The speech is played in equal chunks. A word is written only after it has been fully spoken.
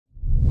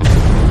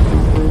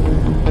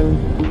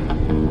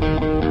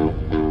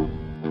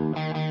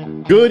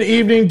Good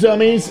evening,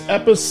 dummies.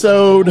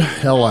 Episode,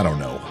 hell, I don't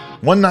know,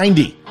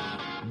 190.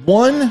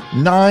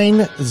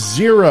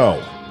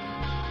 190.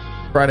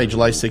 Friday,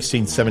 July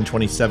 16th,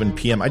 7:27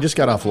 p.m. I just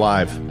got off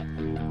live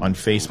on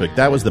Facebook.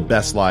 That was the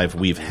best live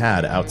we've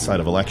had outside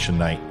of election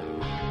night.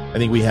 I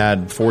think we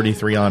had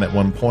 43 on at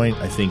one point.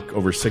 I think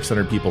over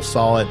 600 people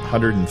saw it,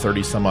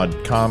 130 some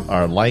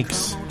odd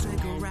likes,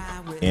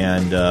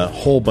 and a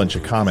whole bunch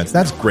of comments.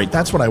 That's great.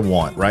 That's what I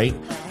want, right?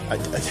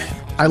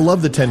 I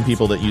love the 10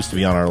 people that used to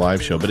be on our live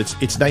show, but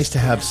it's nice to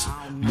have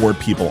more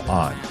people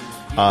on.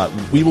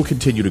 We will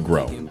continue to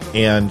grow,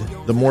 and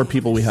the more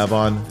people we have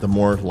on, the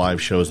more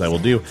live shows I will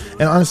do.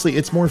 And honestly,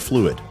 it's more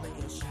fluid.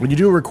 When you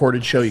do a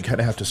recorded show, you kind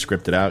of have to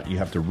script it out. You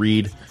have to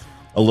read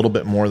a little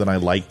bit more than I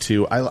like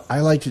to. I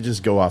like to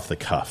just go off the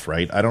cuff,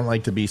 right? I don't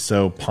like to be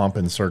so pomp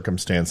and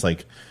circumstance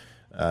like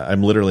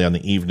I'm literally on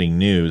the evening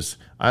news.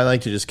 I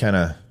like to just kind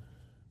of,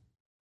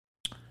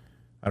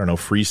 I don't know,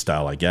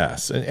 freestyle, I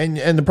guess. And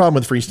the problem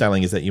with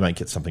freestyling is that you might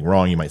get something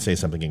wrong. You might say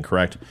something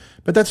incorrect,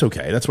 but that's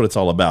okay. That's what it's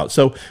all about.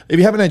 So if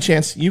you haven't had a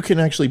chance, you can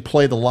actually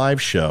play the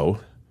live show,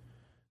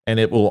 and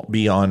it will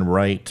be on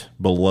right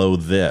below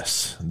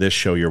this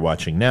show you're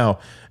watching now,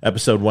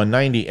 episode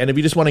 190. And if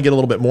you just want to get a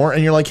little bit more,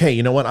 and you're like, hey,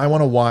 you know what? I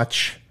want to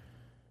watch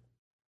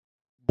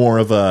more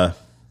of a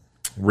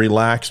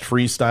relaxed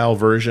freestyle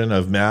version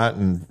of Matt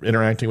and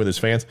interacting with his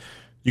fans,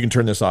 you can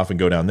turn this off and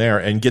go down there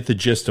and get the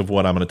gist of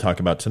what I'm going to talk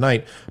about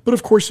tonight. But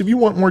of course, if you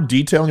want more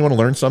detail and you want to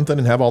learn something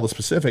and have all the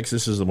specifics,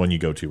 this is the one you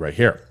go to right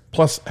here.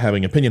 Plus,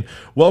 having opinion.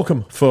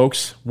 Welcome,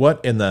 folks.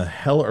 What in the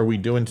hell are we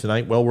doing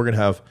tonight? Well, we're going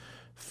to have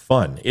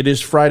fun. It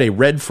is Friday,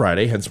 Red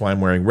Friday, hence why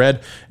I'm wearing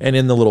red. And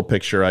in the little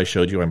picture I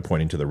showed you, I'm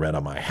pointing to the red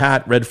on my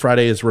hat. Red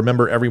Friday is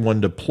remember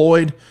everyone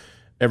deployed,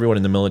 everyone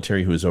in the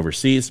military who is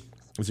overseas.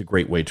 It's a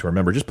great way to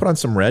remember. Just put on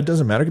some red.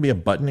 Doesn't matter. It could be a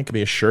button. It could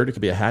be a shirt. It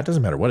could be a hat.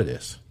 Doesn't matter what it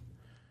is.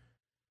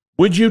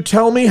 Would you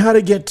tell me how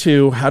to get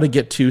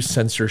to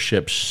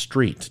Censorship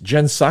Street?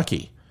 Jen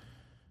Psaki,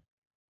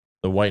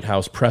 the White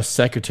House press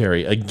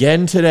secretary,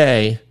 again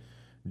today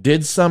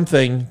did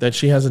something that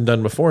she hasn't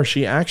done before.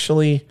 She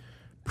actually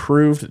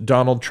proved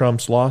Donald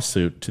Trump's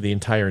lawsuit to the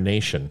entire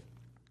nation.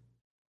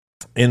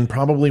 In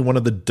probably one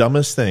of the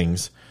dumbest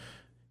things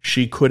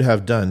she could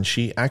have done,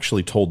 she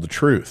actually told the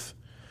truth.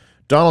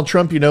 Donald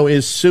Trump,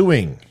 is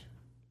suing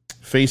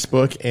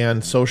Facebook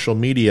and social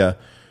media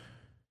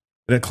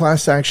in a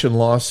class action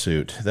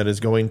lawsuit that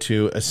is going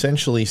to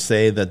essentially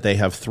say that they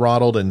have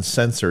throttled and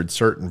censored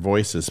certain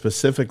voices,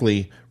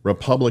 specifically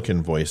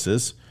Republican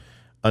voices,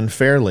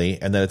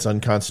 unfairly, and that it's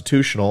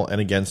unconstitutional and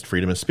against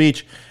freedom of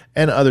speech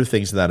and other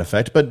things to that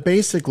effect, but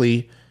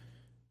basically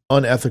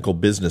unethical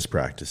business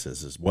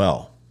practices as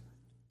well.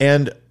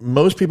 And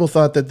most people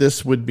thought that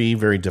this would be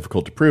very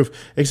difficult to prove,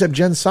 except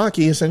Jen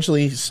Psaki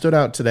essentially stood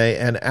out today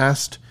and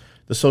asked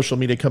the social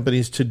media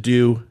companies to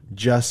do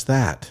just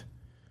that.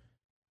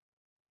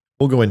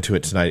 We'll go into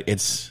it tonight.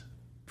 It's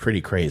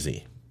pretty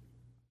crazy.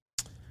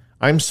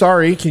 I'm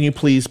sorry, can you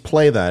please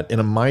play that in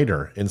a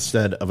minor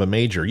instead of a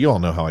major? You all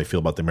know how I feel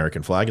about the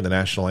American flag and the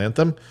national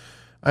anthem.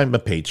 I'm a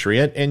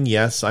patriot, and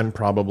yes, I'm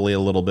probably a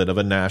little bit of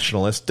a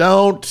nationalist.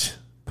 Don't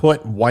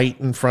put white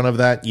in front of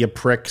that, you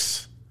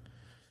pricks.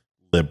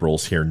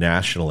 Liberals hear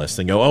nationalists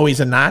and go, oh, he's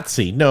a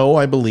Nazi. No,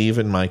 I believe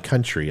in my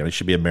country, and it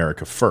should be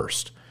America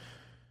first.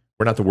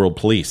 We're not the world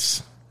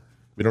police.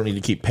 We don't need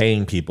to keep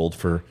paying people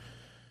for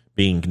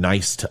being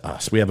nice to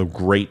us. We have a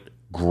great,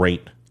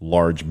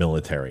 large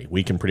military.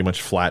 We can pretty much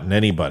flatten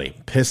anybody.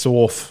 Piss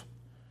off.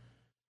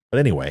 But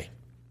anyway,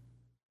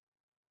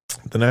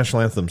 the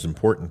national anthem's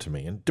important to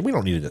me, and we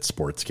don't need it at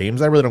sports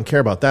games. I really don't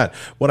care about that.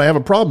 What I have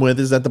a problem with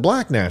is that the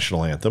black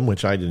national anthem,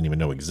 which I didn't even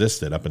know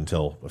existed up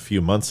until a few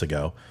months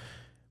ago,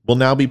 will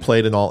now be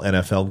played in all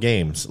NFL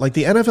games. Like,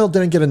 the NFL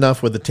didn't get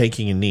enough with the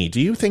taking a knee.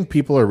 Do you think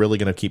people are really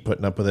going to keep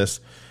putting up with this?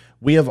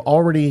 We have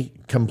already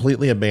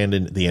completely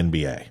abandoned the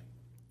NBA.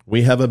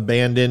 We have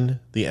abandoned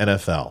the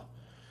NFL.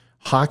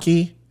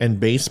 Hockey and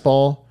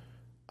baseball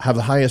have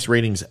the highest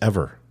ratings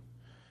ever.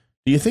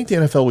 Do you think the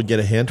NFL would get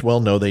a hint?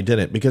 Well, no, they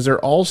didn't, because they're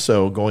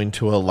also going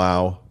to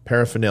allow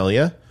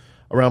paraphernalia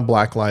around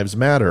Black Lives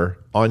Matter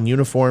on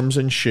uniforms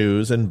and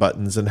shoes and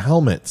buttons and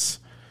helmets.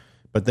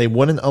 But they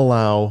wouldn't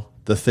allow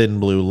the thin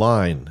blue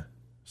line,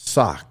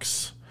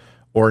 socks,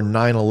 or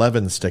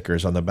 9/11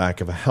 stickers on the back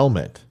of a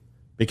helmet,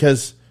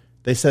 because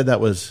they said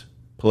that was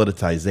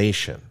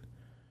politicization.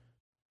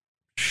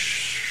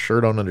 Sure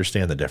don't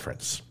understand the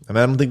difference. And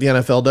I don't think the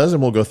NFL does,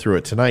 and we'll go through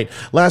it tonight.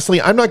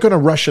 Lastly, I'm not going to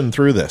rush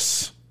through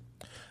this.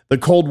 The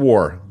Cold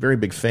War, very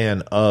big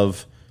fan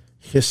of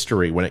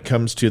history when it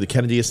comes to the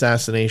Kennedy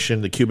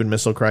assassination, the Cuban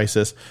Missile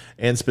Crisis,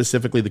 and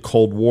specifically the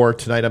Cold War.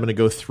 Tonight, I'm going to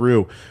go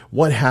through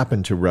what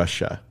happened to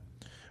Russia,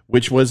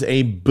 which was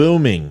a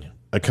booming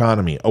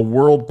economy, a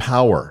world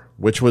power,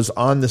 which was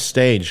on the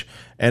stage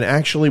and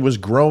actually was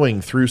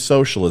growing through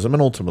socialism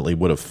and ultimately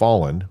would have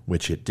fallen,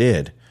 which it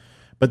did.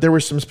 But there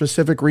were some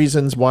specific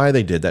reasons why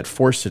they did that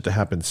forced it to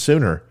happen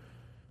sooner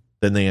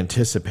than they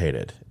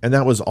anticipated. And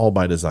that was all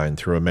by design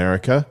through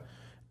America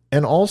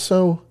and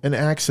also an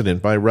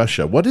accident by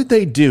Russia. What did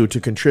they do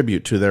to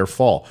contribute to their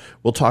fall?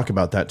 We'll talk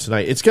about that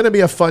tonight. It's going to be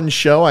a fun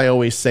show. I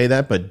always say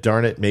that, but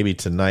darn it, maybe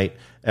tonight,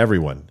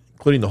 everyone,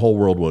 including the whole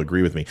world, will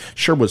agree with me.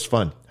 Sure was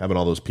fun having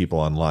all those people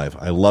on live.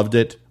 I loved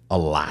it a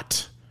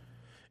lot.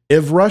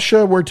 If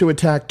Russia were to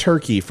attack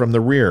Turkey from the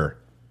rear,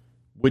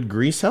 would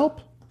Greece help?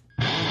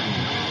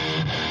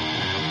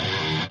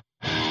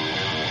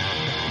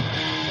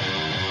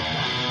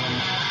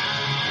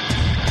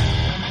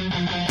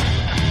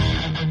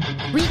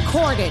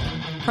 Recorded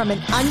from an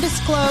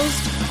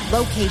undisclosed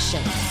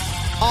location.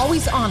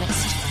 Always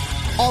honest,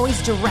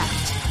 always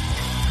direct.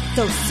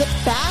 So sit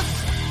back,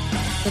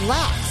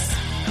 relax.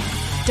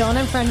 Don't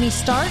Unfriend Me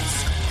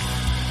starts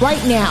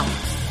right now.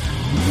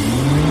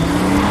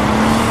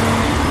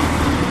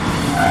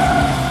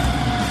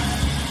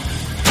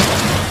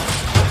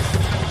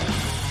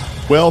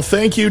 Well,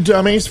 thank you,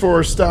 dummies,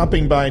 for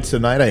stopping by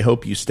tonight. I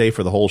hope you stay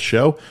for the whole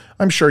show.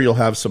 I'm sure you'll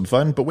have some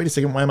fun. But wait a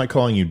second, why am I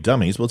calling you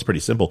dummies? Well, it's pretty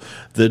simple.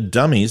 The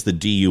dummies, the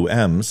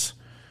DUMs,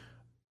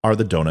 are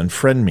the Don't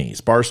Unfriend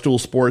Me's. Barstool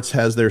Sports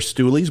has their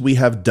stoolies. We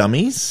have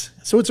dummies.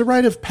 So it's a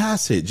rite of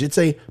passage. It's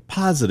a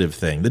positive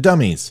thing. The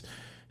dummies.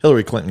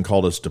 Hillary Clinton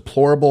called us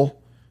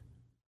deplorable.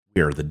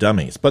 We are the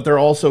dummies. But there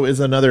also is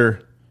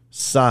another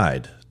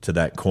side to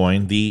that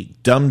coin, the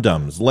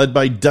dum-dums, led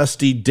by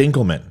Dusty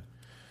Dinkelman.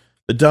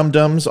 The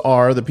dum-dums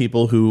are the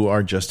people who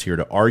are just here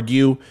to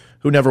argue,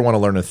 who never want to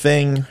learn a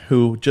thing,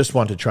 who just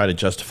want to try to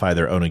justify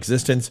their own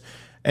existence,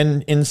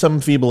 and in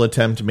some feeble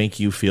attempt make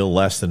you feel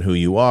less than who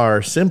you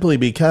are, simply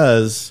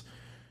because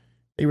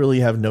they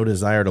really have no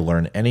desire to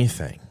learn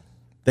anything.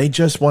 They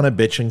just want to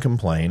bitch and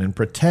complain and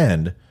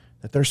pretend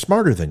that they're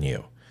smarter than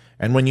you.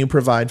 And when you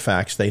provide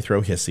facts, they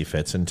throw hissy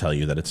fits and tell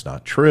you that it's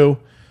not true.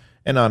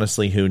 And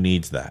honestly, who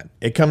needs that?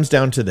 It comes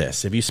down to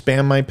this. If you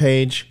spam my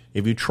page,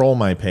 if you troll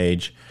my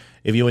page,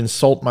 if you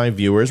insult my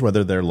viewers,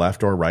 whether they're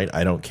left or right,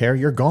 I don't care,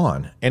 you're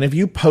gone. And if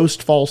you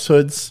post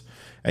falsehoods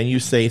and you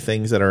say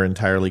things that are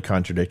entirely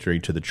contradictory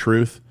to the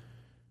truth,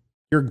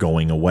 you're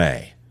going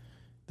away.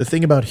 The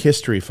thing about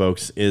history,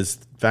 folks, is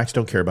facts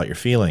don't care about your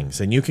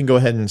feelings. And you can go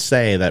ahead and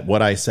say that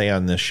what I say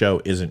on this show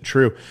isn't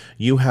true.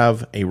 You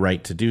have a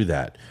right to do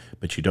that.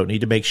 But you don't need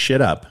to make shit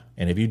up.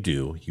 And if you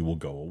do, you will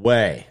go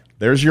away.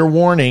 There's your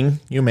warning.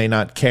 You may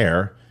not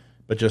care,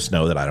 but just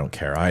know that I don't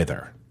care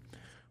either.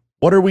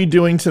 What are we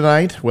doing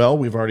tonight? Well,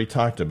 we've already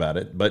talked about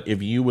it, but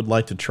if you would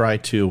like to try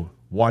to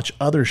watch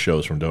other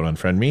shows from Don't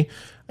Unfriend Me,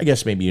 I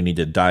guess maybe you need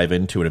to dive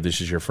into it if this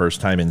is your first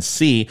time and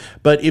see.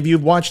 But if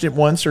you've watched it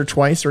once or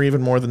twice or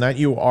even more than that,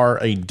 you are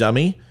a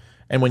dummy.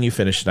 And when you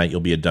finish tonight, you'll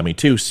be a dummy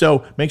too.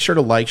 So make sure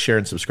to like, share,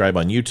 and subscribe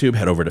on YouTube.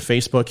 Head over to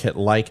Facebook, hit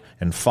like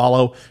and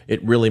follow.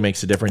 It really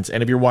makes a difference.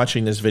 And if you're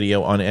watching this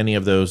video on any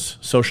of those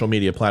social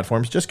media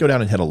platforms, just go down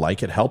and hit a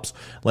like. It helps.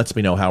 Lets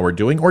me know how we're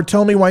doing. Or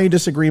tell me why you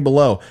disagree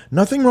below.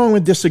 Nothing wrong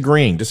with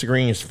disagreeing.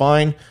 Disagreeing is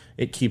fine.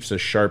 It keeps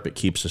us sharp. It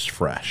keeps us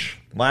fresh.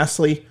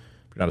 Lastly, if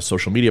you're not a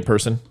social media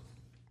person,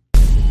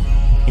 you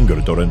can go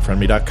to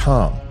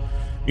don'tunfriendme.com.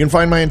 You can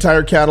find my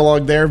entire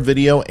catalog there,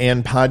 video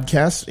and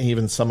podcasts,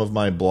 even some of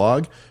my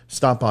blog.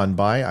 Stop on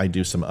by. I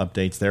do some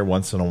updates there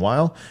once in a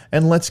while.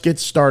 And let's get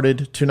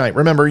started tonight.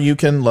 Remember, you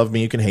can love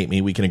me, you can hate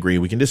me, we can agree,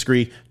 we can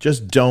disagree.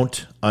 Just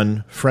don't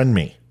unfriend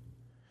me.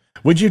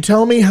 Would you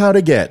tell me how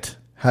to get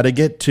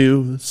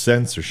to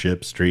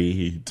Censorship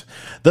Street?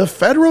 The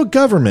federal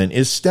government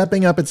is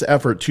stepping up its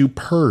effort to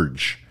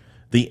purge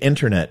the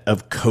internet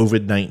of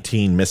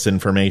COVID-19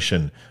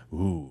 misinformation.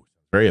 Ooh.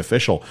 Very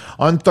official.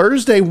 On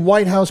Thursday,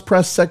 White House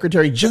Press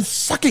Secretary Jen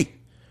Psaki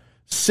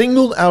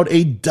singled out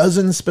a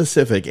dozen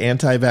specific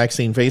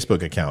anti-vaccine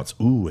Facebook accounts,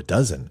 a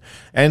dozen,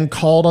 and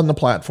called on the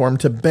platform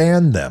to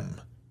ban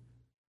them.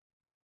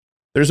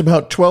 There's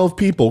about 12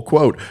 people,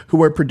 quote,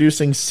 who are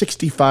producing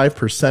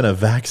 65% of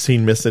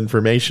vaccine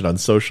misinformation on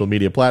social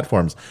media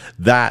platforms.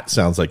 That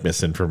sounds like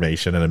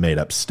misinformation and a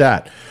made-up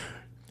stat.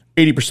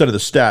 80% of the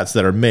stats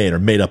that are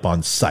made up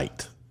on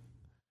site.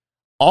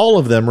 All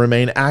of them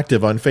remain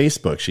active on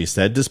Facebook, she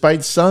said,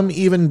 despite some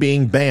even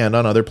being banned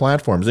on other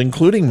platforms,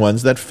 including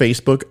ones that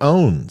Facebook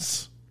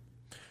owns.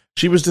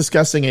 She was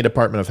discussing a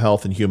Department of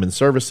Health and Human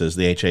Services,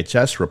 the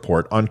HHS,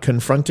 report on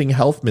confronting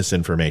health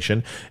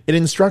misinformation. It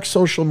instructs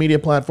social media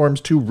platforms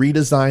to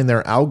redesign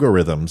their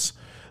algorithms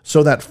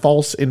so that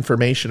false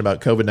information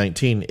about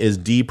COVID-19 is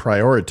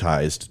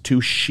deprioritized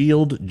to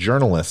shield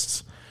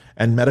journalists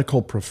and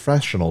medical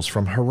professionals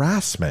from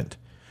harassment,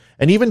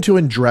 and even to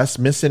address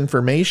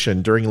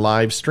misinformation during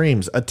live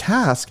streams, a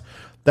task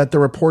that the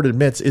report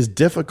admits is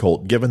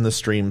difficult given the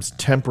stream's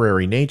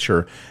temporary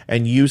nature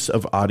and use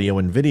of audio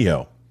and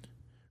video.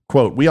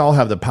 Quote, "We all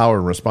have the power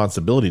and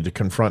responsibility to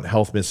confront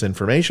health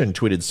misinformation,"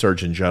 tweeted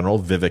Surgeon General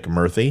Vivek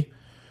Murthy.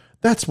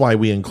 "That's why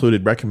we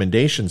included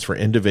recommendations for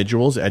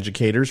individuals,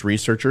 educators,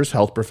 researchers,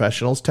 health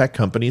professionals, tech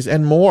companies,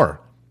 and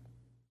more."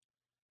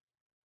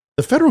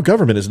 The federal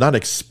government is not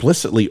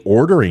explicitly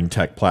ordering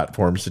tech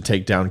platforms to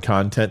take down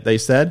content, they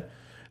said.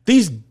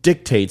 These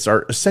dictates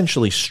are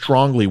essentially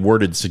strongly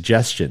worded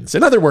suggestions.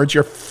 In other words,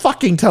 you're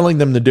fucking telling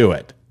them to do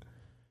it.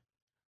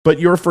 But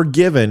you're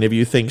forgiven if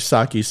you think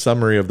Psaki's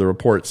summary of the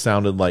report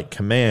sounded like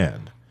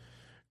command.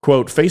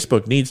 Quote,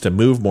 Facebook needs to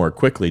move more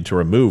quickly to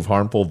remove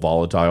harmful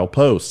volatile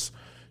posts,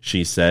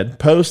 she said.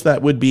 Posts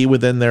that would be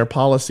within their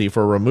policy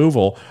for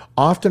removal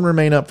often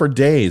remain up for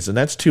days, and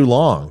that's too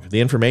long.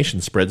 The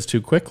information spreads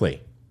too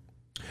quickly.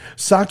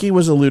 Psaki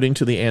was alluding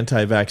to the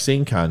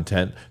anti-vaccine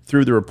content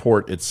through the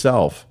report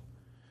itself,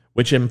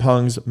 which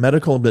impugns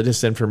medical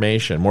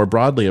disinformation. More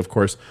broadly, of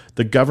course,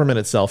 the government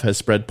itself has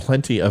spread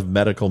plenty of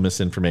medical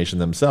misinformation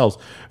themselves,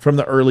 from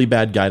the early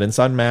bad guidance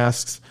on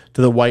masks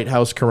to the White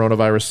House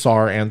coronavirus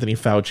czar Anthony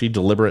Fauci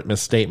deliberate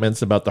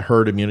misstatements about the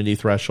herd immunity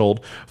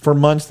threshold. For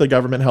months, the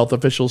government health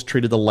officials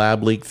treated the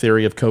lab leak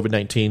theory of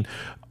COVID-19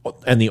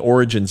 and the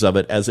origins of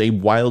it as a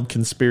wild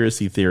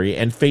conspiracy theory,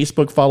 and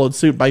Facebook followed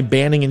suit by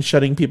banning and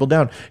shutting people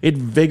down. It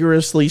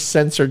vigorously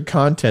censored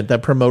content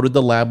that promoted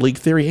the lab leak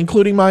theory,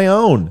 including my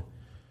own.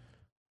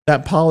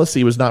 That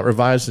policy was not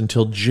revised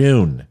until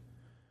June.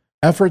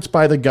 Efforts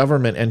by the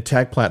government and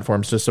tech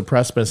platforms to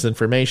suppress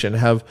misinformation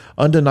have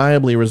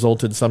undeniably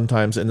resulted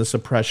sometimes in the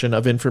suppression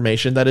of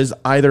information that is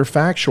either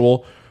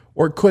factual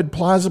or could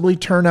plausibly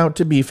turn out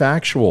to be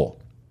factual.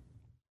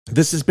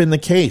 This has been the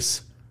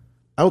case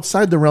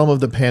outside the realm of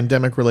the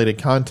pandemic-related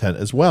content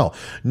as well.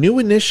 New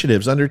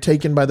initiatives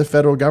undertaken by the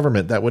federal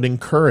government that would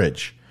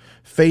encourage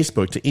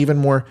Facebook to even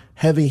more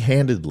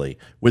heavy-handedly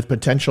with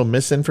potential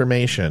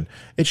misinformation,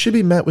 it should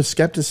be met with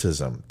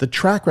skepticism. The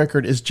track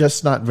record is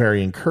just not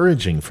very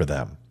encouraging for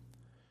them.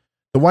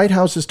 The White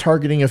House's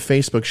targeting of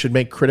Facebook should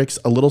make critics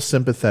a little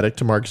sympathetic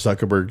to Mark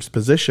Zuckerberg's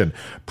position.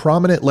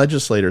 Prominent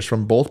legislators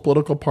from both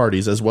political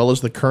parties, as well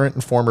as the current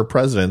and former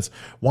presidents,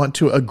 want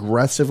to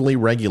aggressively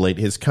regulate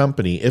his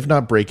company, if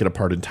not break it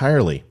apart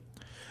entirely.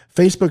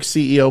 Facebook's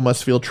CEO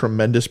must feel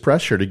tremendous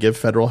pressure to give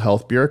federal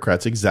health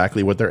bureaucrats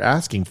exactly what they're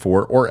asking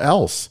for, or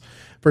else.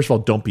 First of all,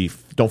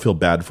 don't feel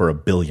bad for a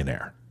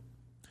billionaire.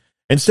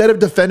 Instead of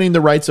defending the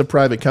rights of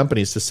private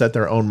companies to set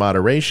their own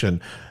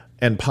moderation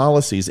and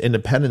policies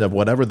independent of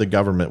whatever the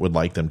government would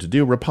like them to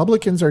do,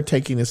 Republicans are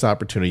taking this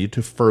opportunity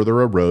to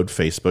further erode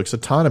Facebook's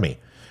autonomy.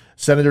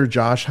 Senator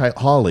Josh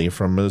Hawley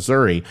from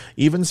Missouri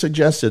even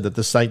suggested that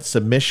the site's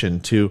submission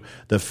to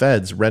the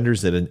feds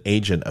renders it an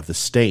agent of the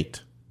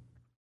state.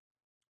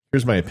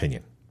 Here's my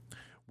opinion.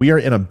 We are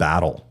in a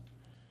battle,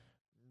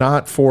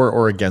 not for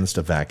or against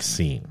a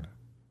vaccine,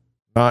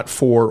 not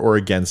for or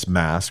against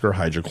masks or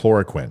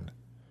hydrochloroquine.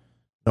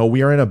 No,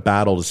 we are in a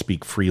battle to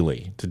speak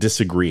freely, to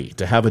disagree,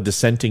 to have a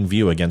dissenting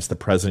view against the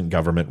present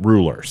government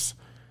rulers.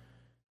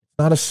 It's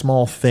not a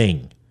small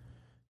thing.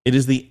 It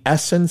is the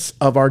essence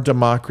of our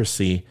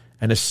democracy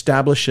and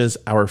establishes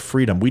our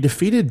freedom. We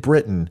defeated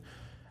Britain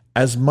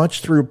as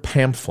much through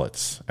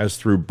pamphlets as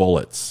through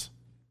bullets.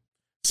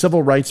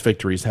 Civil rights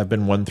victories have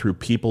been won through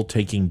people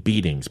taking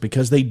beatings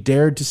because they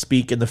dared to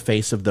speak in the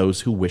face of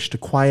those who wished to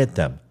quiet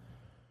them.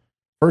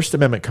 First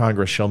Amendment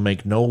Congress shall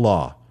make no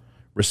law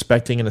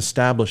respecting an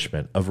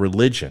establishment of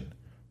religion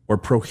or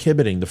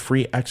prohibiting the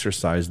free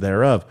exercise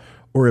thereof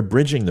or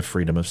abridging the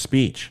freedom of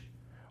speech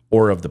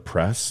or of the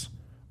press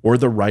or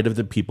the right of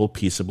the people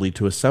peaceably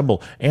to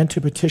assemble and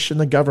to petition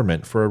the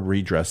government for a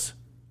redress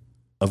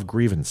of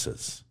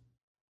grievances.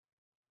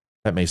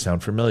 That may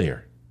sound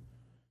familiar.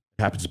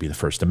 Happens to be the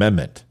First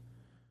Amendment.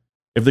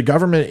 If the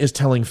government is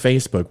telling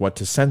Facebook what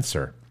to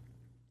censor,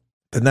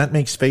 then that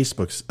makes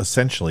Facebook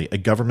essentially a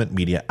government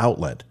media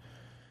outlet,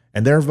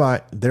 and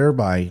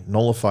thereby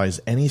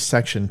nullifies any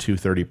Section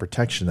 230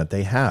 protection that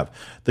they have.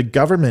 The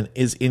government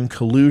is in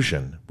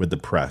collusion with the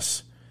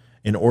press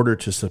in order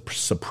to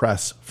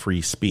suppress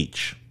free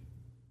speech.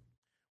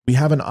 We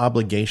have an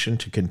obligation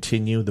to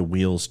continue the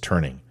wheels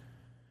turning.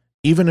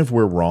 Even if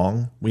we're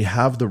wrong, we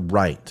have the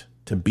right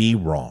to be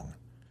wrong.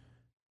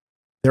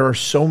 There are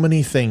so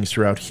many things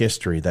throughout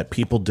history that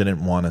people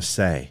didn't want to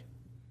say.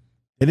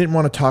 They didn't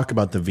want to talk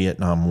about the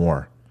Vietnam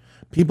War.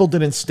 People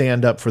didn't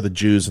stand up for the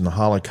Jews in the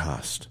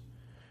Holocaust.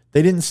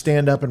 They didn't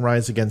stand up and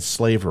rise against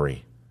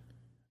slavery,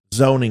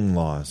 zoning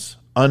laws,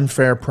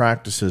 unfair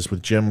practices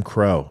with Jim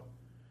Crow,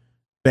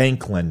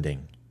 bank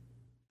lending,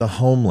 the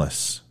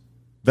homeless,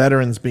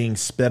 veterans being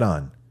spit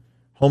on,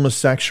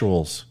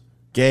 homosexuals,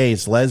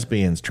 gays,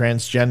 lesbians,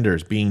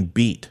 transgenders being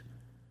beat.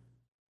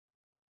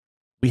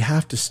 We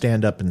have to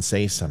stand up and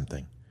say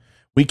something.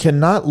 We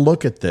cannot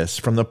look at this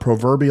from the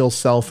proverbial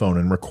cell phone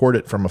and record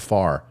it from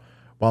afar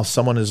while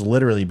someone is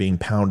literally being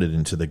pounded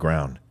into the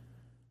ground.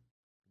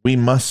 We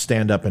must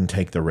stand up and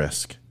take the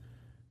risk.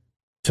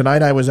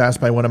 Tonight I was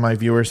asked by one of my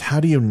viewers, how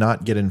do you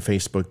not get in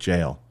Facebook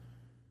jail?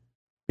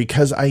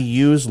 Because I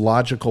use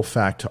logical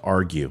fact to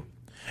argue.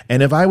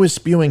 And if I was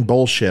spewing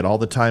bullshit all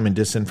the time and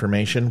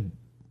disinformation,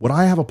 would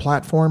I have a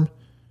platform?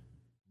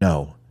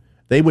 No.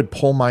 They would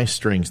pull my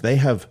strings. They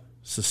have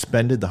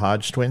suspended the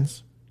Hodge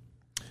twins.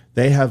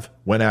 They have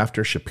went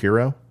after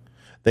Shapiro.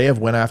 They have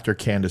went after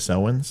Candace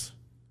Owens.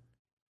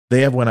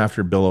 They have went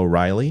after Bill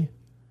O'Reilly.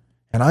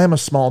 And I am a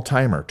small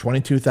timer,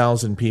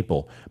 22,000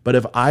 people. But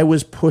if I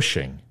was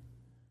pushing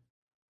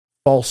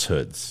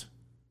falsehoods,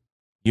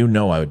 you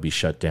know I would be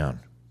shut down.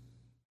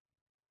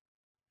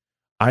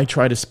 I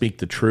try to speak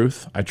the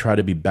truth. I try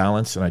to be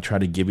balanced, and I try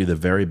to give you the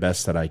very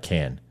best that I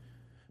can.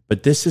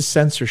 But this is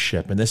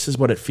censorship, and this is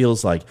what it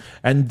feels like.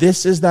 And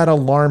this is that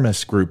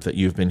alarmist group that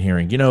you've been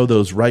hearing. You know,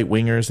 those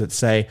right-wingers that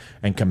say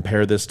and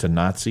compare this to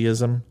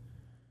Nazism?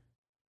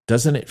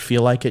 Doesn't it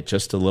feel like it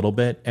just a little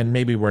bit? And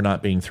maybe we're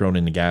not being thrown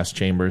into gas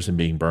chambers and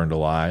being burned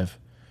alive,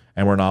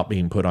 and we're not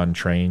being put on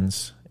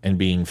trains and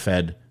being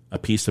fed a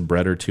piece of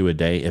bread or two a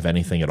day, if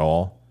anything at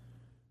all.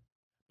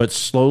 But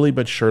slowly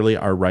but surely,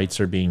 our rights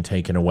are being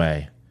taken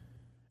away.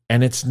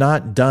 And it's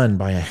not done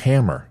by a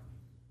hammer.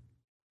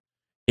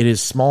 It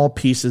is small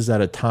pieces at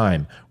a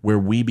time where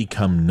we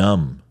become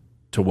numb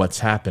to what's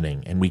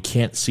happening and we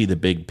can't see the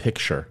big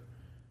picture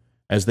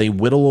as they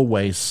whittle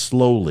away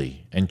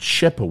slowly and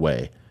chip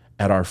away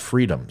at our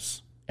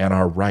freedoms and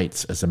our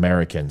rights as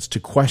Americans to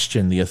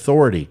question the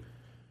authority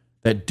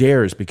that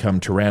dares become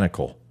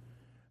tyrannical,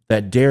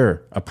 that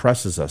dare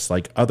oppresses us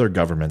like other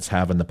governments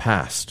have in the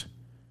past.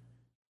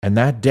 And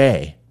that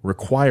day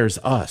requires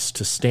us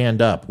to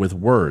stand up with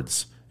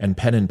words and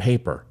pen and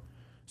paper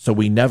so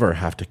we never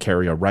have to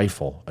carry a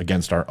rifle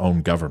against our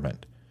own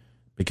government,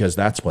 because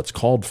that's what's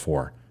called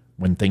for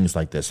when things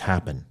like this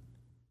happen.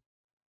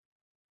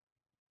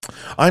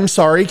 I'm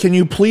sorry, can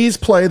you please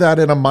play that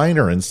in a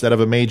minor instead of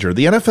a major?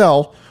 The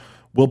NFL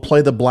will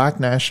play the Black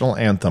National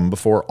Anthem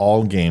before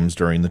all games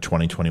during the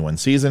 2021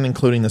 season,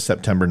 including the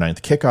September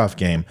 9th kickoff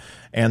game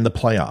and the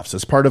playoffs,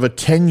 as part of a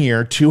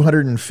 10-year,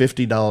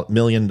 $250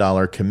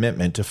 million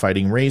commitment to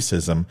fighting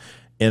racism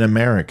in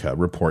America,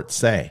 reports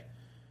say.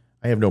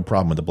 I have no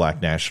problem with the Black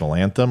National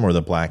Anthem or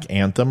the Black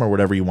Anthem or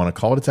whatever you want to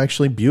call it. It's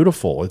actually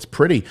beautiful. It's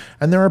pretty.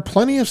 And there are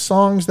plenty of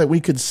songs that we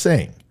could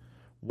sing.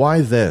 Why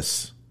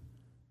this?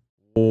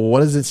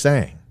 What is it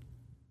saying?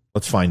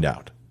 Let's find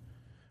out.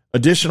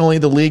 Additionally,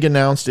 the league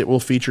announced it will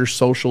feature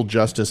social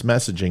justice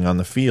messaging on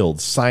the field,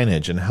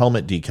 signage, and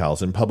helmet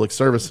decals in public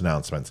service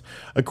announcements,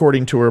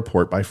 according to a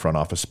report by Front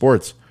Office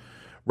Sports.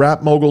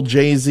 Rap mogul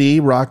Jay-Z,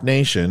 Rock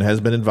Nation,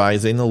 has been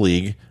advising the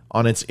league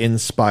on its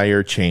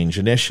Inspire Change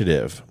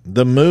initiative.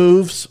 The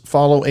moves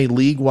follow a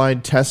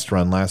league-wide test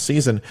run last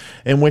season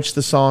in which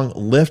the song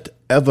Lift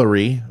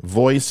Every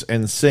Voice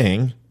and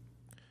Sing,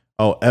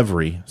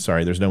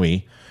 there's no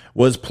E,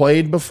 was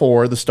played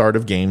before the start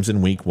of games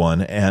in Week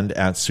 1 and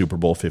at Super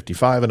Bowl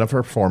 55 in a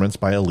performance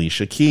by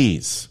Alicia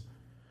Keys.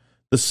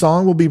 The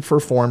song will be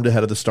performed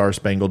ahead of the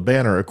Star-Spangled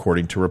Banner,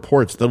 according to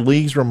reports. The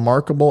league's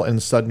remarkable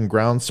and sudden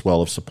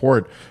groundswell of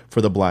support for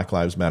the Black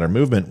Lives Matter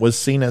movement was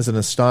seen as an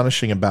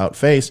astonishing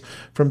about-face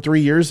from 3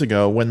 years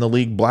ago when the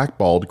league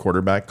blackballed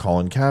quarterback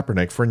Colin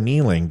Kaepernick for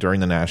kneeling during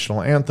the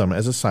national anthem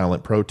as a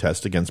silent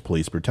protest against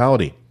police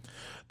brutality.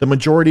 The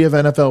majority of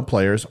NFL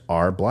players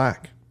are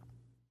black.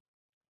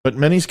 But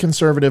many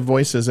conservative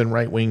voices and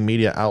right-wing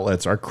media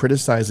outlets are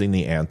criticizing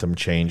the anthem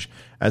change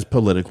as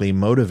politically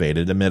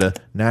motivated amid a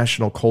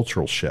national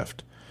cultural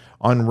shift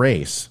on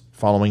race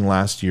following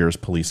last year's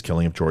police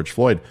killing of George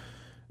Floyd.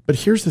 But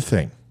here's the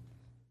thing.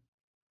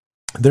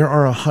 There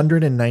are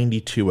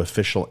 192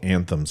 official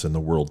anthems in the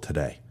world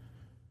today.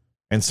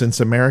 And since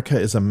America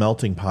is a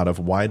melting pot of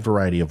wide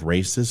variety of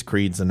races,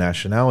 creeds, and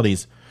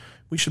nationalities,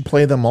 we should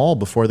play them all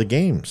before the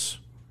games.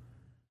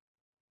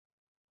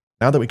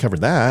 Now that we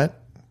covered that,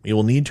 we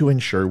will need to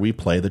ensure we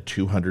play the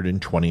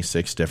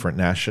 226 different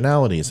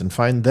nationalities and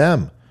find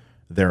them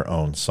their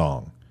own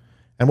song.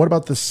 And what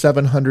about the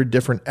 700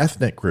 different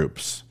ethnic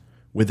groups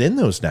within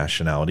those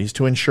nationalities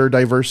to ensure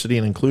diversity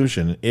and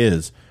inclusion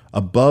is,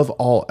 above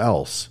all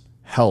else,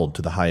 held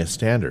to the highest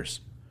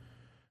standards?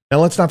 Now,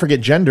 let's not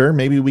forget gender.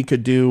 Maybe we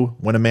could do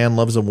When a Man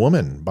Loves a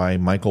Woman by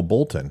Michael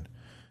Bolton.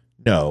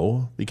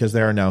 No, because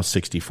there are now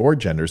 64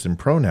 genders and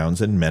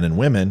pronouns in men and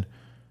women.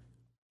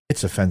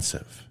 It's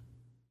offensive.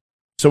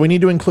 So we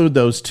need to include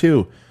those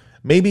too.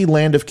 Maybe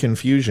Land of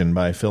Confusion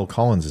by Phil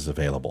Collins is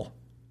available.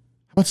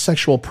 How about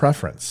Sexual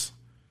Preference?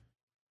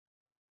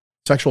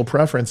 Sexual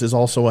preference is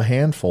also a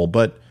handful,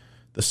 but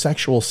the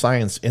Sexual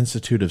Science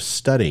Institute of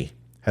Study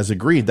has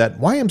agreed that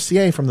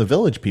YMCA from the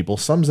Village People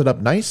sums it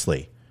up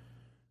nicely.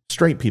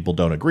 Straight people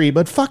don't agree,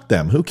 but fuck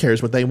them. Who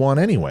cares what they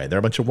want anyway? They're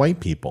a bunch of white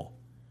people.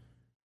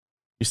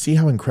 You see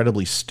how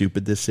incredibly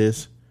stupid this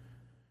is?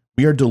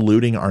 We are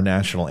diluting our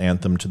national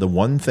anthem to the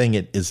one thing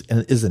it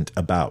isn't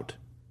about.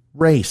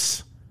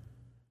 Race.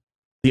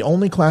 The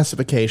only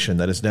classification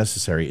that is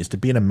necessary is to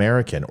be an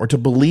American or to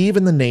believe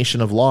in the nation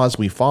of laws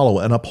we follow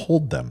and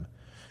uphold them.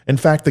 In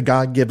fact, the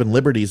God-given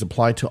liberties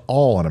apply to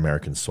all on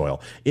American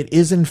soil. It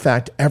is, in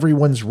fact,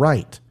 everyone's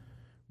right,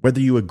 whether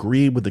you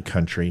agree with the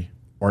country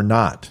or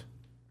not.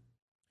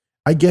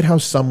 I get how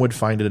some would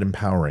find it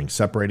empowering,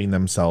 separating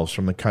themselves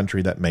from the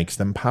country that makes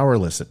them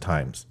powerless at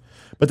times.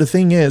 But the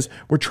thing is,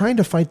 we're trying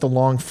to fight the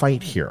long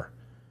fight here.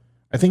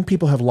 I think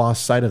people have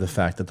lost sight of the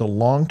fact that the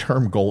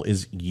long-term goal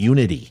is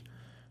unity,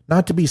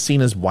 not to be seen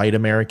as white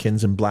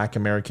Americans and black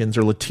Americans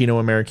or Latino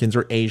Americans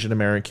or Asian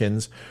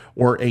Americans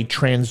or a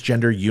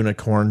transgender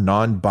unicorn,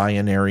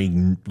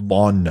 non-binary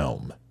lawn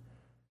gnome.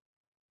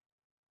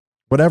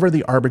 Whatever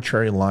the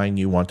arbitrary line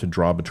you want to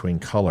draw between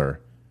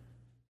color,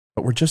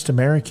 but we're just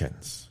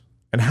Americans.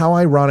 And how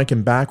ironic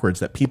and backwards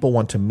that people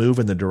want to move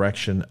in the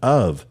direction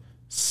of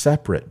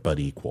separate but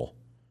equal.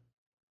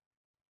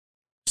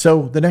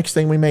 So the next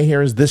thing we may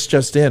hear is this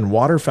just in: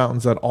 water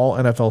fountains at all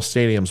NFL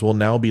stadiums will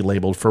now be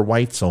labeled for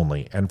whites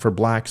only and for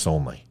blacks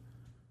only.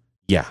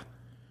 Yeah,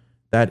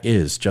 that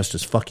is just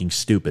as fucking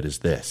stupid as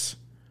this.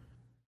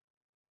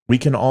 We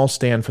can all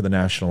stand for the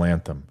national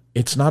anthem.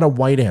 It's not a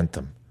white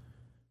anthem.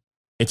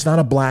 It's not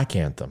a black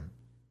anthem.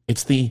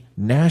 It's the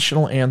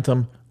national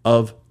anthem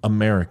of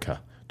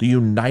America, the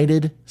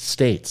United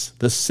States,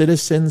 the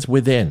citizens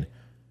within.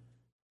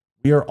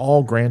 We are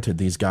all granted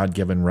these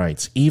God-given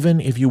rights, even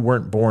if you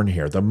weren't born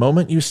here. The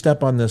moment you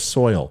step on this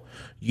soil,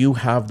 you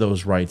have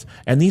those rights.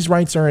 And these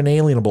rights are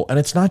inalienable. And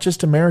it's not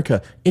just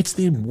America, it's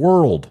the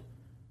world.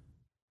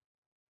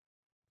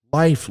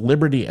 Life,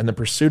 liberty, and the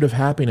pursuit of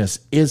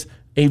happiness is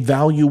a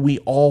value we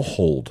all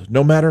hold,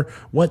 no matter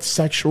what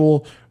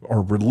sexual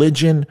or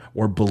religion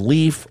or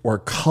belief or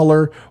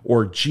color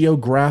or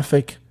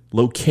geographic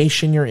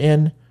location you're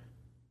in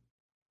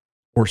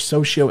or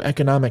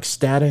socioeconomic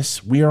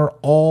status. We are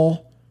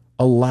all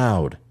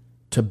allowed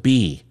to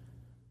be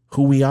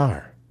who we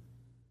are.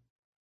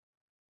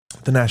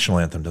 The national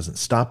anthem doesn't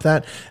stop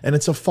that, and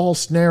it's a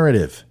false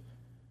narrative.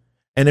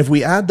 And if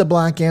we add the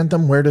black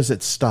anthem, where does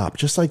it stop?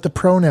 Just like the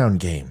pronoun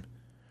game.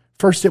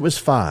 First it was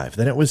 5,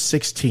 then it was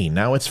 16,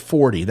 now it's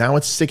 40, now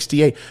it's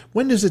 68.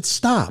 When does it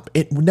stop?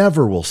 It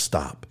never will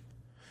stop.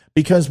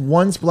 Because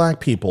once black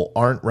people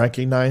aren't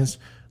recognized,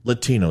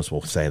 Latinos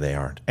will say they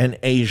aren't, and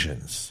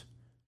Asians.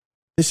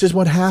 This is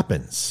what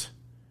happens.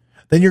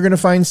 Then you're going to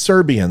find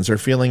Serbians are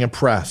feeling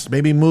oppressed,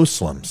 maybe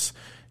Muslims.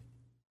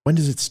 When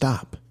does it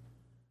stop?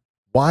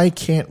 Why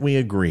can't we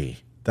agree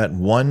that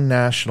one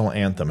national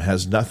anthem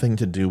has nothing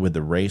to do with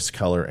the race,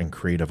 color, and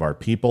creed of our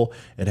people?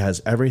 It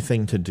has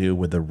everything to do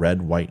with the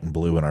red, white, and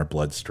blue in our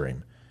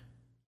bloodstream.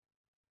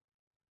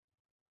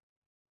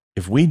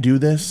 If we do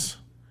this,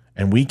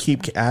 and we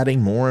keep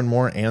adding more and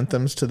more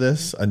anthems to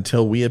this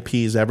until we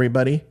appease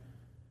everybody,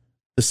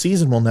 the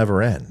season will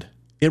never end.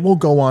 It will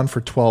go on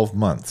for 12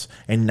 months,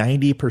 and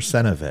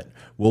 90% of it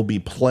will be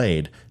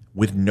played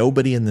with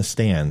nobody in the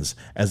stands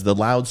as the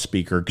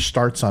loudspeaker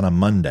starts on a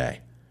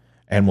Monday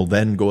and will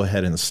then go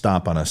ahead and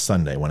stop on a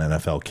Sunday when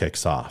NFL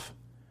kicks off.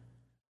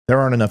 There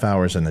aren't enough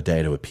hours in the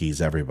day to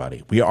appease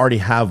everybody. We already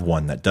have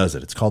one that does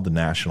it. It's called the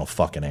national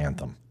fucking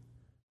anthem.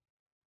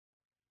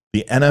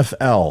 The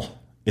NFL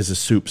is a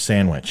soup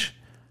sandwich.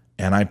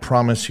 And I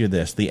promise you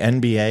this, the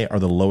NBA are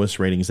the lowest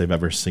ratings they've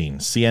ever seen.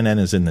 CNN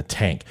is in the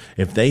tank.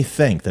 If they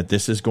think that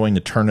this is going to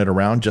turn it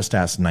around, just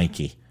ask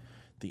Nike.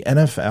 The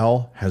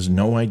NFL has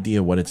no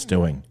idea what it's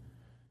doing.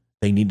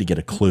 They need to get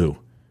a clue.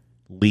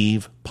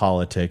 Leave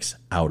politics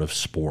out of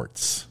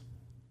sports.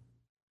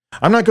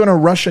 I'm not going to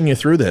rushing you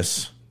through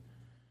this.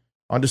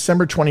 On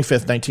December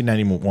 25th,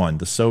 1991,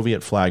 the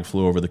Soviet flag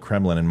flew over the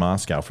Kremlin in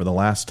Moscow for the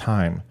last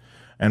time,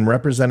 and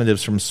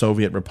representatives from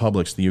Soviet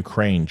republics, the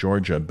Ukraine,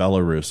 Georgia,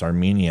 Belarus,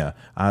 Armenia,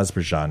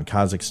 Azerbaijan,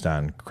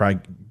 Kazakhstan,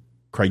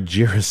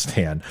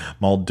 Kyrgyzstan,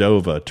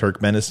 Moldova,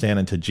 Turkmenistan,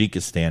 and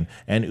Tajikistan,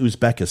 and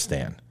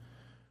Uzbekistan,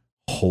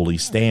 Holy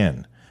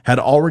Stand, had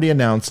already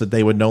announced that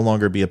they would no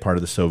longer be a part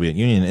of the Soviet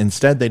Union.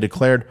 Instead, they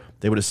declared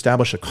they would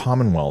establish a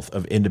commonwealth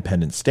of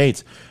independent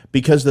states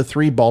because the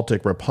 3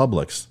 Baltic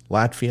republics,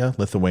 Latvia,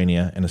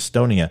 Lithuania, and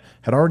Estonia,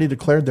 had already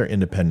declared their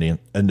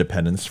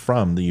independence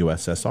from the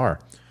USSR.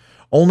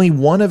 Only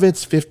one of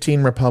its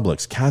 15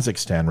 republics,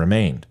 Kazakhstan,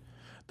 remained.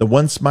 The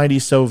once mighty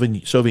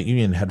Soviet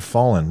Union had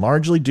fallen,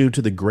 largely due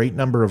to the great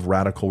number of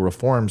radical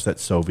reforms that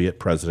Soviet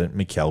President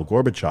Mikhail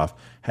Gorbachev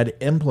had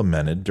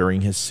implemented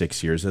during his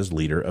 6 years as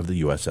leader of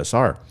the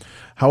USSR.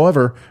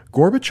 However,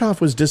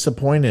 Gorbachev was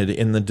disappointed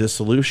in the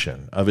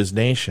dissolution of his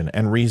nation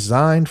and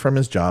resigned from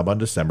his job on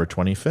December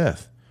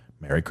 25th.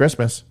 Merry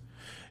Christmas.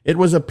 It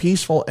was a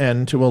peaceful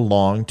end to a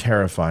long,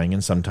 terrifying,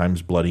 and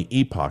sometimes bloody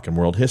epoch in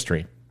world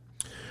history.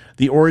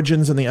 The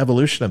origins and the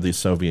evolution of the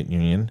Soviet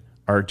Union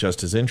are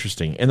just as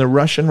interesting. In the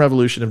Russian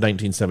Revolution of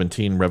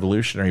 1917,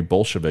 revolutionary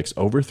Bolsheviks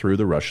overthrew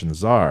the Russian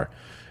Tsar,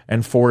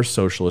 and 4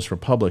 socialist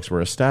republics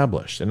were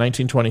established. In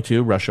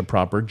 1922, Russia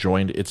proper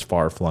joined its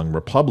far-flung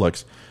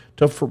republics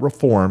to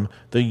reform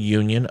the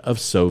Union of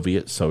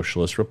Soviet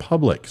Socialist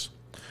Republics.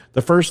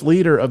 The first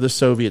leader of the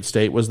Soviet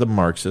state was the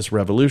Marxist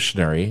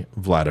revolutionary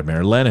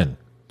Vladimir Lenin.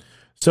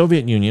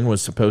 Soviet Union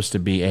was supposed to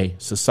be a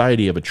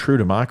society of a true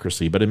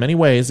democracy, but in many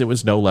ways it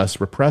was no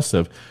less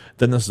repressive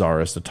than the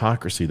Tsarist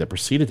autocracy that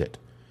preceded it.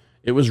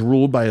 It was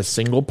ruled by a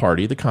single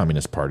party, the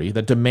Communist Party,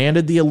 that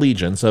demanded the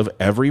allegiance of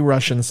every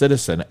Russian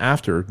citizen.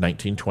 After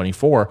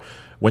 1924,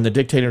 when the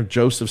dictator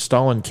Joseph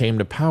Stalin came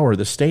to power,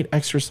 the state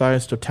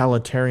exercised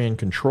totalitarian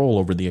control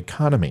over the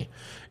economy,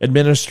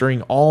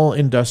 administering all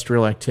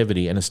industrial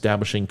activity and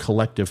establishing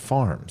collective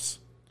farms.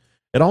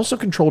 It also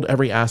controlled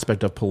every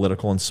aspect of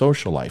political and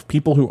social life.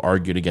 People who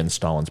argued against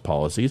Stalin's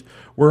policies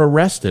were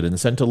arrested and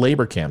sent to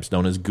labor camps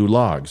known as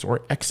gulags,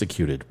 or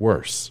executed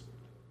worse.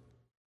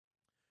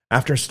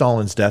 After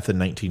Stalin's death in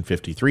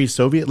 1953,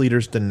 Soviet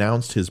leaders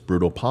denounced his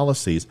brutal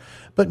policies,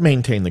 but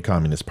maintained the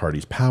Communist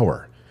Party's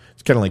power.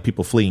 It's kind of like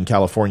people fleeing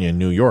California and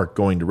New York,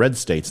 going to red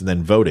states, and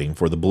then voting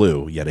for the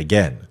blue yet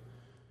again.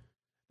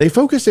 They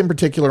focused in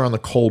particular on the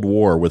Cold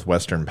War with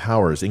Western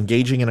powers,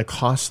 engaging in a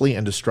costly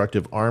and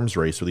destructive arms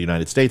race with the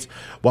United States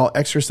while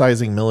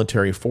exercising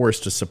military force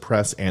to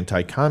suppress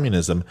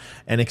anti-communism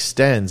and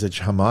extends its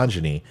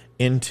homogeny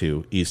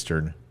into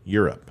Eastern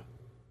Europe.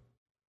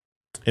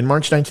 In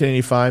March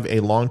 1985, a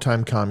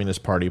longtime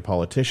Communist Party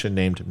politician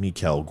named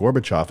Mikhail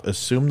Gorbachev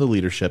assumed the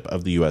leadership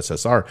of the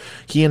USSR.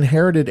 He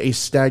inherited a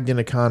stagnant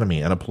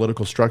economy and a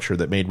political structure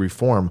that made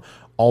reform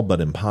all but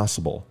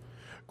impossible.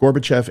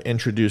 Gorbachev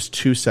introduced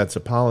two sets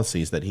of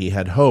policies that he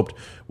had hoped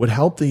would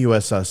help the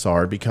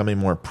USSR become a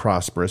more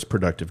prosperous,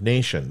 productive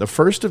nation. The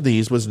first of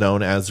these was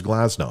known as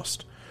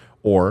glasnost,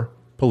 or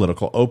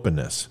political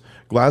openness.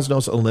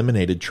 Glasnost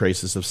eliminated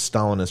traces of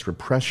Stalinist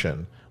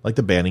repression, like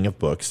the banning of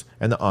books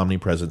and the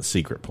omnipresent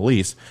secret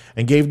police,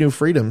 and gave new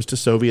freedoms to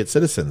Soviet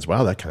citizens.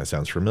 Wow, that kind of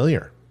sounds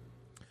familiar.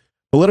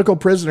 Political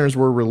prisoners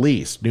were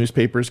released.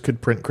 Newspapers could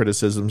print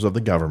criticisms of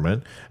the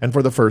government, and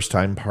for the first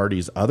time,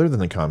 parties other than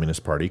the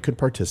Communist Party could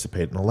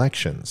participate in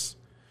elections.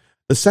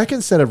 The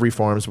second set of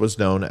reforms was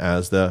known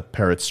as the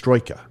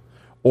perestroika,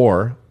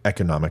 or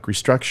economic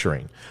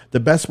restructuring. The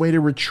best way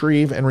to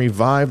retrieve and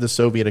revive the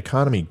Soviet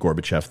economy,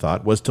 Gorbachev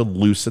thought, was to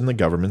loosen the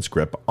government's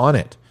grip on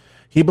it.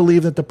 He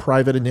believed that the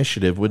private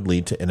initiative would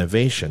lead to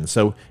innovation,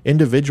 so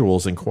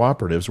individuals and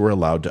cooperatives were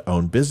allowed to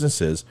own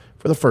businesses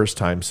for the first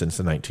time since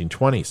the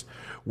 1920s.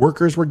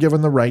 Workers were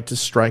given the right to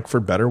strike for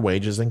better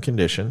wages and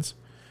conditions,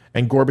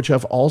 and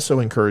Gorbachev also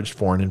encouraged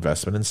foreign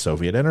investment in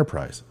Soviet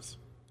enterprises.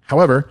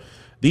 However,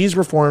 these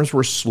reforms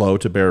were slow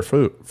to bear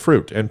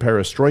fruit, and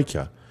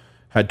perestroika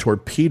had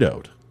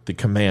torpedoed the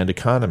command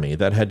economy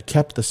that had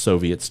kept the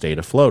Soviet state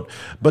afloat.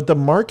 But the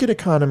market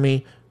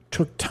economy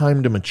took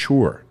time to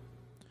mature.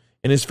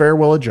 In his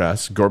farewell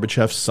address,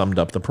 Gorbachev summed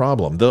up the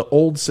problem. The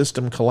old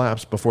system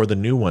collapsed before the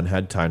new one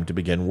had time to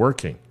begin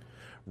working.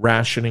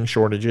 Rationing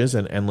shortages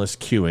and endless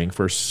queuing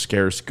for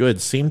scarce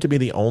goods seemed to be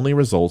the only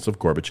results of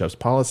Gorbachev's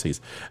policies.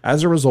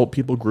 As a result,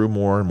 people grew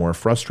more and more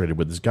frustrated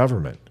with his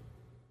government.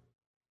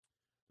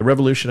 The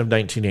Revolution of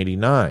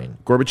 1989.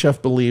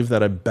 Gorbachev believed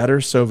that a better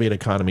Soviet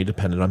economy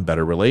depended on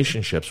better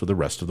relationships with the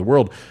rest of the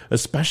world,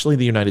 especially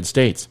the United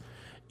States.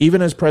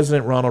 Even as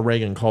President Ronald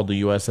Reagan called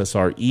the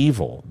USSR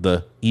evil,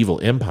 the evil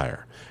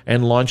empire,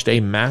 and launched a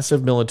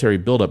massive military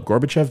buildup,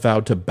 Gorbachev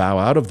vowed to bow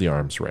out of the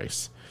arms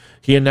race.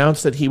 He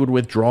announced that he would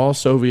withdraw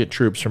Soviet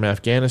troops from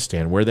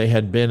Afghanistan, where they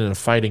had been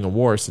fighting a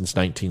war since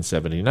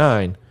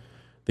 1979,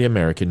 the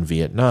American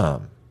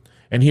Vietnam.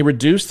 And he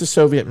reduced the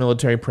Soviet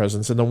military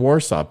presence in the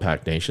Warsaw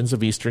Pact nations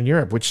of Eastern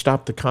Europe, which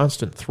stopped the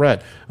constant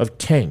threat of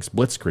tanks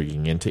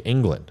blitzkrieging into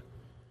England.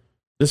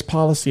 This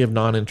policy of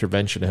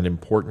non-intervention had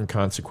important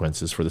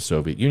consequences for the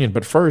Soviet Union,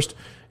 but first,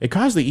 it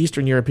caused the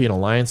Eastern European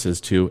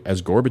alliances to,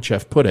 as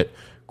Gorbachev put it,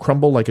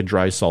 crumble like a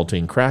dry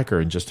saltine cracker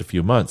in just a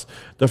few months.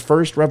 The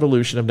first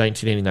revolution of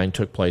 1989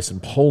 took place in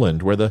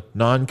Poland, where the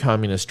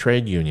non-communist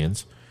trade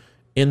unions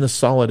in the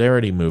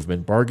Solidarity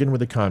movement bargained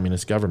with the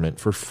communist government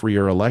for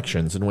freer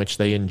elections in which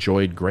they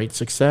enjoyed great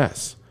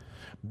success.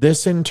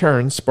 This, in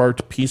turn,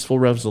 sparked peaceful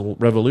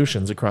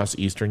revolutions across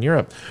Eastern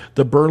Europe.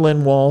 The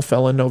Berlin Wall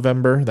fell in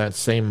November that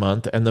same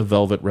month, and the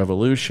Velvet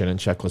Revolution in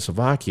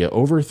Czechoslovakia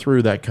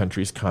overthrew that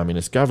country's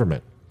communist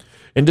government.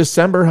 In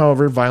December,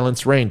 however,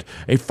 violence reigned.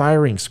 A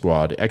firing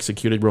squad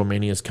executed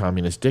Romania's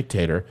communist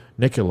dictator,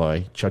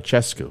 Nicolae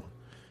Ceausescu,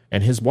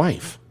 and his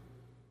wife.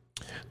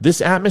 This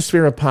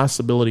atmosphere of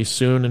possibility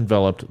soon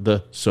enveloped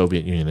the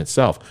Soviet Union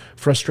itself.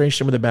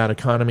 Frustration with a bad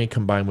economy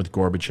combined with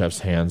Gorbachev's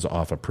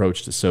hands-off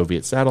approach to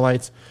Soviet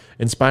satellites,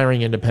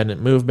 inspiring independent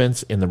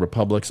movements in the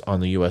republics on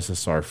the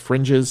USSR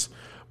fringes.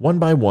 One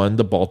by one,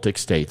 the Baltic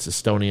states,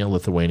 Estonia,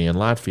 Lithuania, and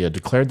Latvia,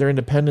 declared their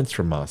independence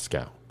from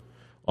Moscow.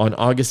 On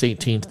August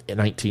 18,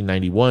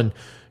 1991,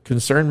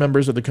 concerned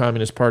members of the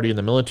Communist Party and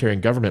the military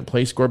and government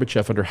placed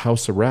Gorbachev under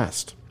house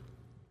arrest.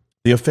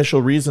 The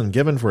official reason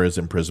given for his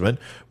imprisonment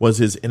was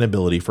his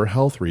inability for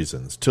health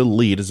reasons to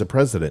lead as a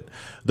president,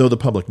 though the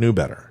public knew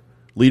better.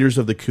 Leaders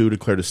of the coup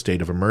declared a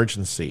state of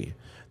emergency.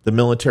 The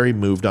military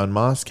moved on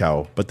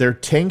Moscow, but their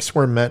tanks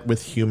were met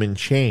with human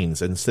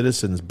chains and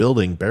citizens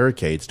building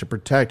barricades to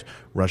protect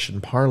Russian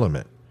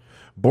parliament.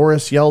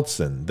 Boris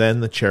Yeltsin,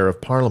 then the chair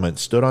of parliament,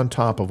 stood on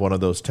top of one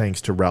of those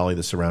tanks to rally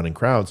the surrounding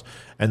crowds,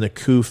 and the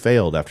coup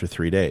failed after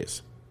 3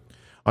 days.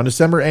 On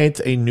December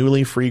 8th, a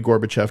newly free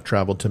Gorbachev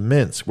traveled to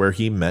Minsk, where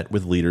he met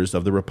with leaders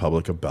of the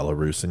Republic of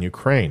Belarus and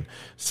Ukraine,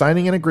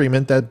 signing an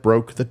agreement that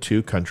broke the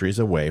two countries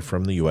away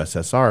from the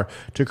USSR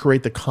to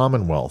create the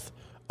Commonwealth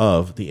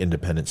of the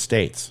independent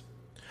states.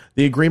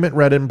 The agreement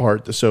read in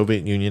part the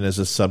Soviet Union as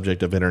a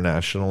subject of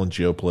international and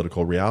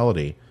geopolitical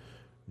reality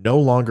no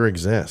longer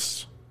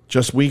exists.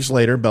 Just weeks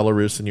later,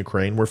 Belarus and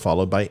Ukraine were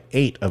followed by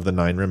 8 of the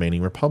 9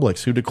 remaining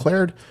republics who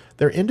declared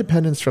their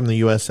independence from the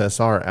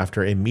USSR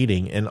after a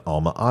meeting in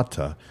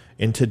Alma-Ata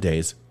in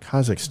today's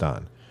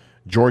Kazakhstan.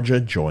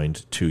 Georgia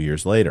joined 2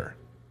 years later.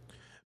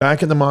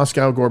 Back in the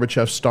Moscow,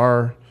 Gorbachev's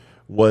star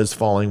was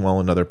falling while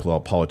another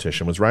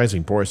politician was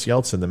rising. Boris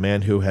Yeltsin, the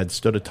man who had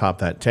stood atop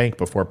that tank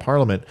before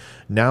Parliament,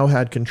 now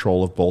had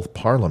control of both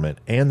Parliament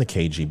and the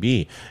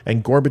KGB,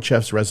 and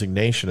Gorbachev's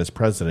resignation as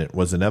president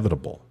was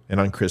inevitable. And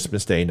on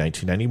Christmas Day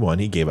 1991,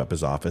 he gave up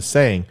his office,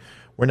 saying,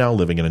 "We're now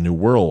living in a new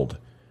world.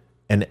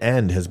 An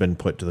end has been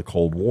put to the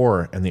Cold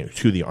War and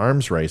to the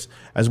arms race,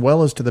 as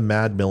well as to the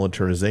mad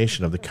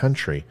militarization of the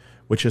country,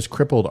 which has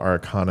crippled our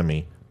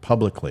economy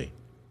publicly,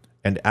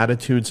 and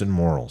attitudes and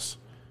morals.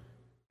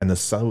 And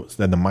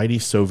the mighty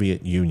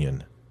Soviet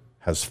Union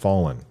has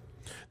fallen."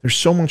 There's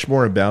so much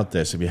more about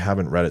this if you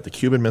haven't read it. The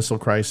Cuban Missile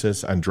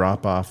Crisis,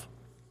 Andropov.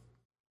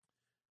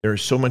 There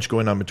is so much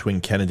going on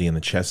between Kennedy and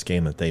the chess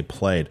game that they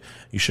played.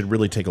 You should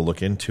really take a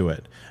look into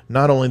it.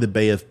 Not only the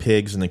Bay of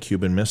Pigs and the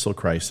Cuban Missile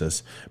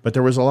Crisis, but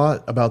there was a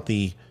lot about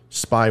the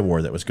spy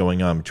war that was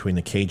going on between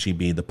the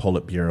KGB, the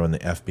Politburo, and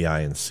the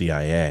FBI and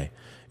CIA.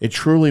 It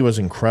truly was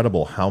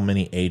incredible how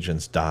many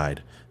agents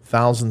died.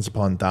 Thousands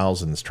upon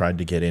thousands tried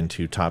to get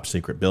into top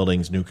secret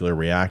buildings, nuclear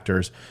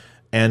reactors,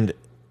 and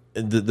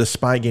the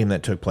spy game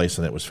that took place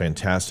in it was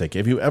fantastic.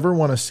 If you ever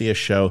want to see a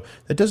show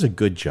that does a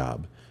good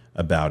job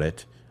about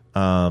it,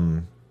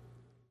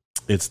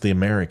 it's The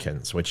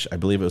Americans, which I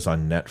believe it was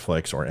on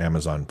Netflix or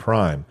Amazon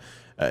Prime.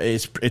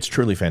 It's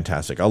truly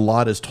fantastic. A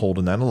lot is told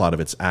in that, a lot of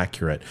it's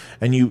accurate,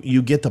 and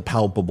you get the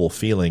palpable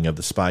feeling of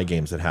the spy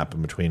games that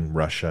happen between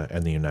Russia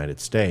and the United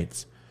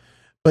States.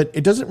 But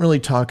it doesn't really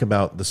talk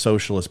about the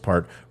socialist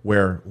part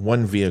where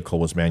one vehicle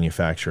was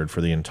manufactured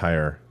for the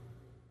entire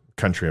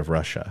country of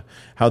Russia,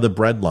 how the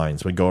bread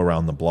lines would go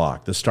around the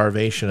block, the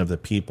starvation of the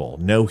people,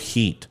 no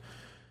heat,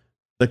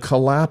 the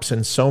collapse,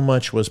 and so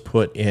much was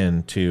put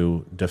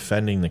into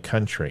defending the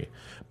country,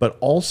 but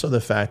also the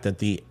fact that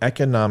the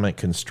economic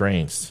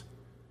constraints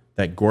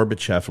that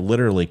Gorbachev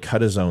literally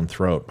cut his own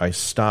throat by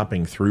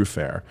stopping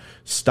throughfare,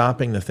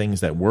 stopping the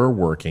things that were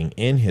working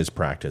in his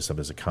practice of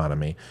his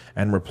economy,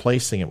 and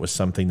replacing it with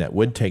something that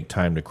would take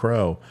time to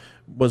grow,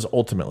 was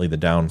ultimately the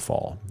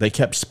downfall. They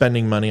kept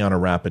spending money on a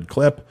rapid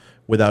clip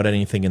without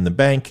anything in the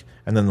bank,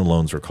 and then the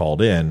loans were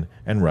called in,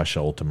 and Russia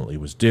ultimately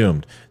was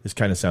doomed. This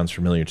kind of sounds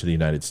familiar to the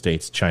United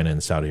States, China,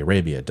 and Saudi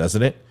Arabia,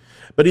 doesn't it?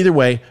 But either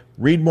way,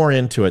 read more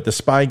into it. The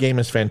Spy Game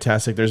is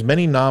fantastic. There's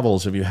many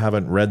novels, if you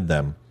haven't read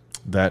them,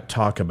 that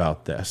talk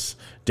about this.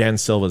 Dan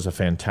Silva is a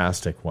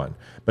fantastic one.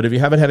 But if you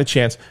haven't had a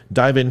chance,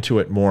 dive into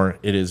it more.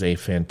 It is a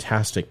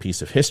fantastic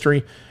piece of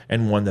history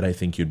and one that I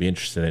think you'd be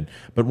interested in.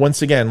 But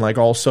once again, like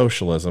all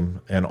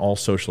socialism and all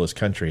socialist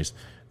countries,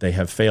 they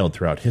have failed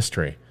throughout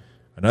history.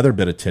 Another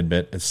bit of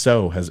tidbit is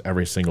so has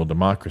every single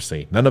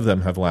democracy. None of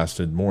them have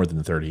lasted more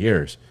than 30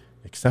 years,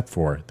 except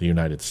for the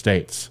United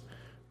States.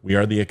 We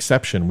are the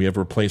exception. We have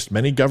replaced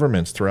many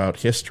governments throughout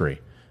history,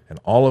 and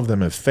all of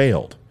them have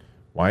failed.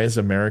 Why is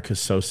America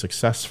so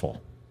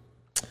successful?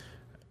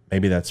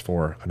 Maybe that's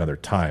for another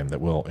time that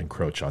we'll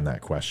encroach on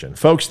that question.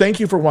 Folks, thank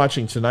you for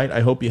watching tonight.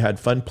 I hope you had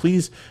fun.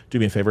 Please do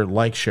me a favor,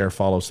 like, share,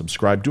 follow,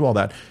 subscribe, do all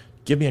that.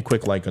 Give me a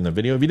quick like on the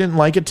video. If you didn't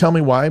like it, tell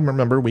me why.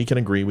 Remember, we can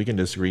agree, we can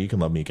disagree, you can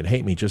love me, you can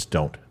hate me, just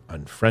don't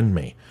unfriend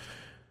me.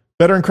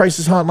 Veteran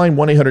Crisis Hotline,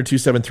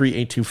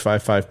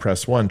 1-800-273-8255,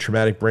 press 1.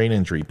 Traumatic brain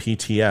injury,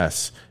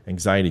 PTS,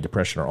 anxiety,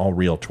 depression are all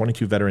real.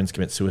 22 veterans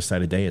commit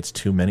suicide a day. It's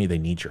too many. They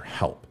need your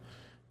help.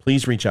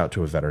 Please reach out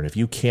to a veteran. If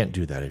you can't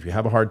do that, if you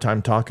have a hard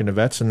time talking to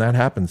vets, and that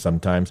happens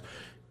sometimes,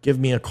 give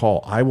me a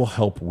call. I will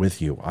help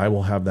with you. I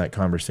will have that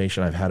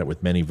conversation. I've had it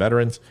with many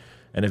veterans.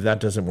 And if that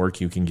doesn't work,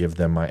 you can give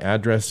them my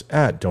address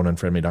at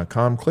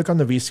don'tunfriendme.com. Click on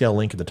the VCL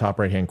link at the top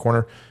right-hand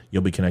corner.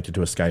 You'll be connected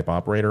to a Skype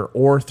operator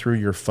or through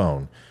your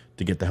phone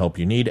to get the help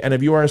you need. And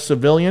if you are a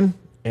civilian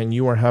and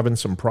you are having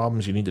some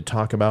problems you need to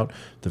talk about,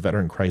 the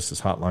Veteran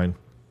Crisis Hotline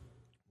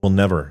will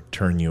never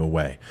turn you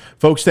away.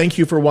 Folks, thank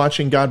you for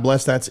watching. God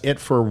bless. That's it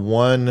for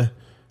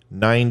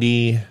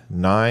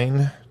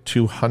 199.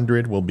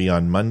 200 will be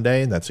on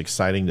Monday. That's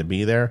exciting to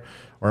be there.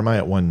 Or am I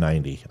at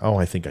 190? Oh,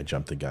 I think I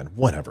jumped the gun.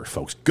 Whatever,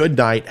 folks. Good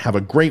night. Have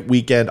a great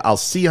weekend. I'll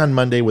see you on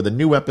Monday with a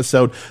new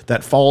episode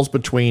that falls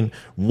between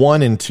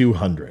 1 and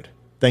 200.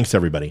 Thanks,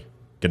 everybody.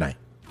 Good night.